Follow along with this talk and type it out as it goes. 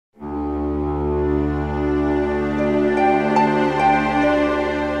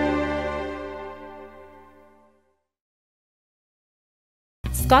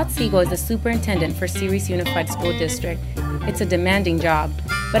Scott Siegel is the superintendent for Ceres Unified School District. It's a demanding job,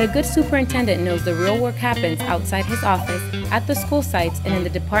 but a good superintendent knows the real work happens outside his office, at the school sites, and in the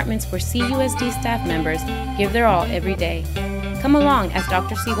departments where CUSD staff members give their all every day. Come along as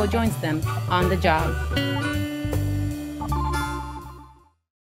Dr. Siegel joins them on the job.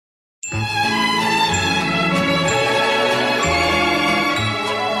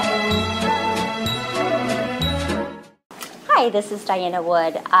 Hi, this is Diana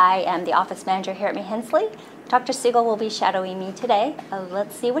Wood. I am the office manager here at May Hensley. Dr. Siegel will be shadowing me today.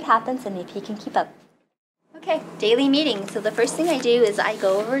 Let's see what happens and if he can keep up. Okay, daily meeting. So the first thing I do is I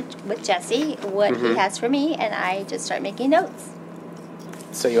go over with Jesse what he has for me, and I just start making notes.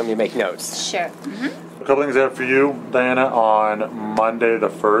 So you want me to make notes? Sure. A couple things I have for you, Diana. On Monday the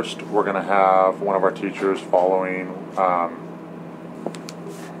 1st, we're going to have one of our teachers following.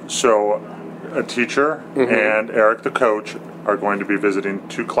 A teacher and Eric, the coach, are going to be visiting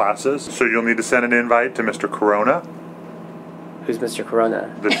 2 classes. So you'll need to send an invite to Mr. Corona. Who's Mr.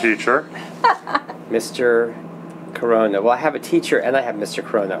 Corona? The teacher. Mr. Corona. Well, I have a teacher and I have Mr.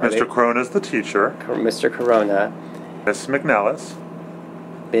 Corona. Mr. Corona's the teacher. Mr. Corona. Miss McNellis.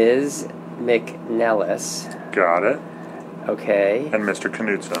 Ms. McNellis. Got it. Okay. And Mr.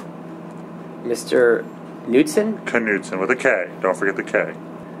 Knudsen. Mr. Knudsen? Knudsen with a K. Don't forget the K.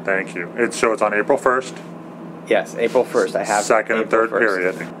 Thank you. It's on April 1st. Yes, April 1st. I have second and April third 1st.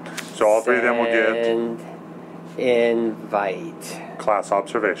 period. So all three of them will get invite. Class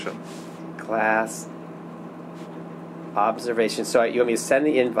observation. Class observation. So you want me to send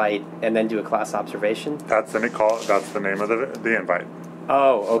the invite and then do a class observation? That's the name of the invite.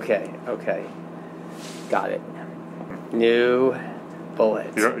 Oh, okay. Okay. Got it. New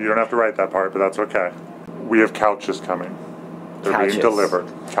bullet. You don't have to write that part, but that's okay. We have couches coming. They're Couches. being delivered.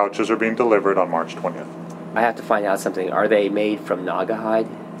 Couches are being delivered on March 20th. I have to find out something. Are they made from naga hide?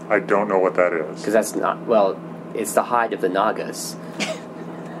 I don't know what that is. Because that's not, well, it's the hide of the nagas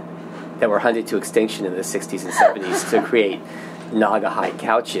that were hunted to extinction in the 60s and 70s to create naga hide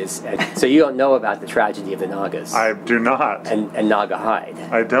couches. And so you don't know about the tragedy of the nagas. I do not. And naga hide.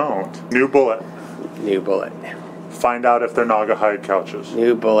 I don't. New bullet. New bullet. Find out if they're naga hide couches.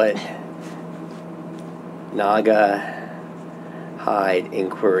 New bullet. Naga hide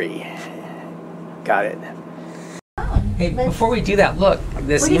inquiry. Got it. Hey, before we do that, look,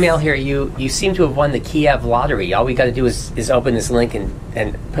 this email here, you seem to have won the Kiev lottery. All we got to do is open this link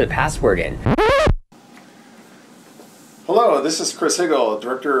and put a password in. Hello, this is Chris Siegel,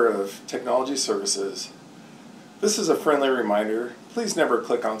 Director of Technology Services. This is a friendly reminder. Please never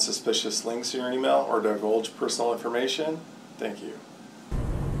click on suspicious links in your email or divulge personal information. Thank you.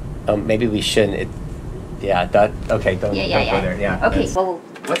 Maybe we shouldn't. Okay, don't go there. Yeah. Okay, well,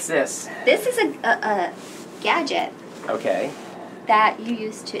 what's this? this is a gadget Okay. that you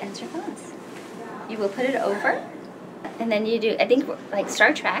use to answer phones. You will put it over, and then you do, I think, like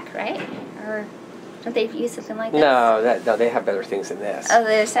Star Trek, right? Or don't they use something like this? No, they have better things than this. Oh,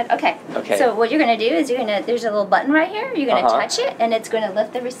 they said, okay. Okay. So what you're going to do is there's a little button right here. You're going to touch it, and it's going to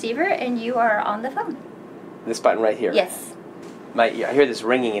lift the receiver, and you are on the phone. This button right here? Yes. I hear this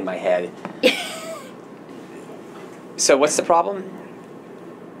ringing in my head. So what's the problem?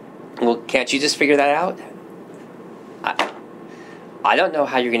 Well, can't you just figure that out? I don't know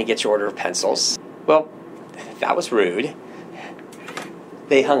how you're going to get your order of pencils. Well, that was rude.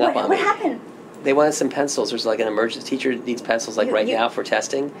 They hung up on me. What happened? They wanted some pencils. There's like an emergency teacher needs pencils right now for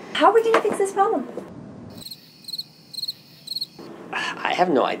testing. How are we going to fix this problem? I have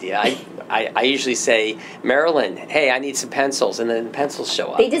no idea. I usually say, Marilyn, hey, I need some pencils, and then the pencils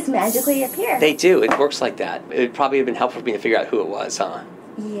show up. They just magically appear. They do. It works like that. It would probably have been helpful for me to figure out who it was, huh?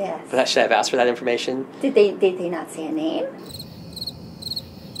 Yes. But should I have asked for that information? Did they not say a name?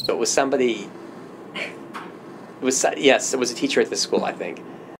 It was somebody. Yes, it was a teacher at the school, I think.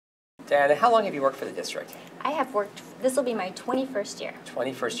 Diana, how long have you worked for the district? I have worked, this will be my 21st year.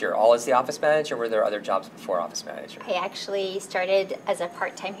 21st year. All as the office manager, or were there other jobs before office manager? I actually started as a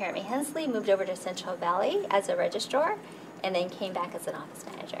part-time here at May Hensley, moved over to Central Valley as a registrar, and then came back as an office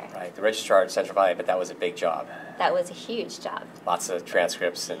manager. Right, the registrar at Central Valley, but that was a big job. That was a huge job. Lots of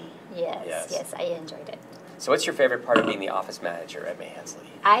transcripts and... Yes, I enjoyed it. So what's your favorite part of being the office manager at May Hensley?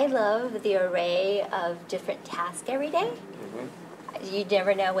 I love the array of different tasks every day. You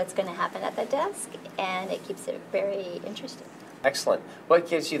never know what's going to happen at the desk, and it keeps it very interesting. Excellent. What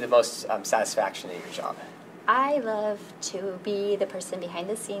gives you the most satisfaction in your job? I love to be the person behind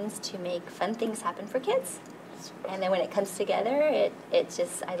the scenes to make fun things happen for kids. And then when it comes together,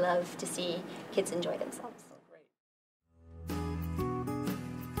 I love to see kids enjoy themselves.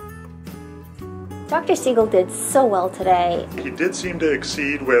 Dr. Siegel did so well today. He did seem to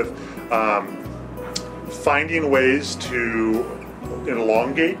exceed with finding ways to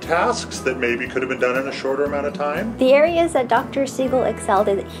elongate tasks that maybe could have been done in a shorter amount of time. The areas that Dr. Siegel excelled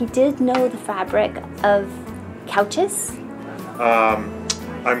in, he did know the fabric of couches.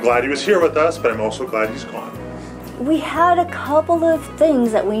 I'm glad he was here with us, but I'm also glad he's gone. We had a couple of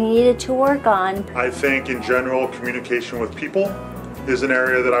things that we needed to work on. I think in general, communication with people is an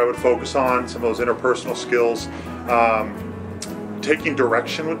area that I would focus on, some of those interpersonal skills. Taking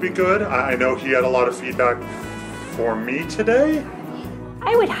direction would be good. I know he had a lot of feedback for me today.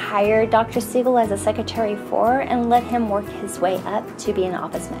 I would hire Dr. Siegel as a secretary and let him work his way up to be an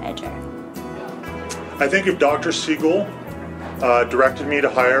office manager. I think if Dr. Siegel directed me to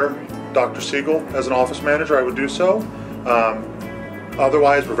hire Dr. Siegel as an office manager, I would do so.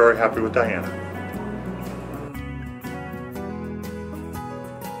 Otherwise, we're very happy with Diana.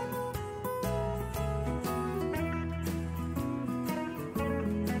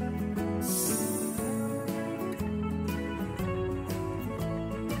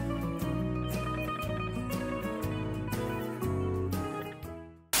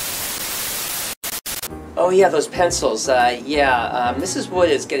 Oh yeah, those pencils. Mrs. Wood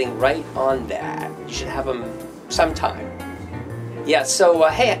is getting right on that. You should have them sometime. Yeah, so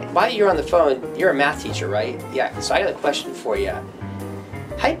hey, while you're on the phone, you're a math teacher, right? Yeah, so I got a question for you.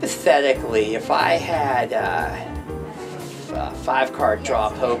 Hypothetically, if I had a 5-card draw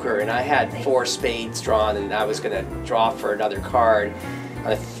poker and I had 4 spades drawn and I was going to draw for another card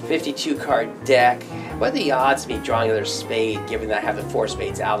on a 52-card deck, what are the odds of me drawing another spade given that I have the 4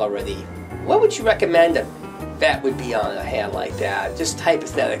 spades out already? What would you recommend a bet would be on a hand like that, just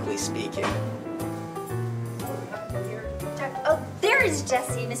hypothetically speaking? Oh, there is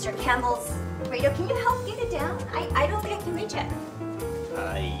Jesse, Mr. Campbell's radio. Can you help get it down? I don't think I can reach it.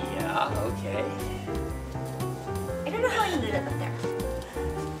 Yeah, okay. I don't know how I ended up there.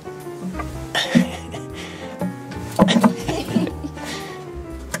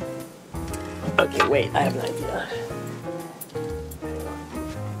 Okay, wait, I have an idea.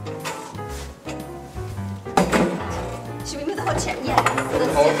 Should we move the whole chair? Yeah.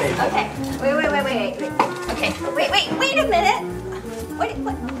 Okay. Wait. Okay. Wait a minute. What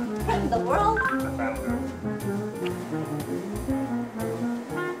in the world?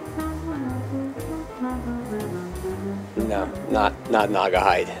 No, not Naga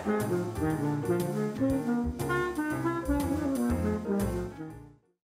hide.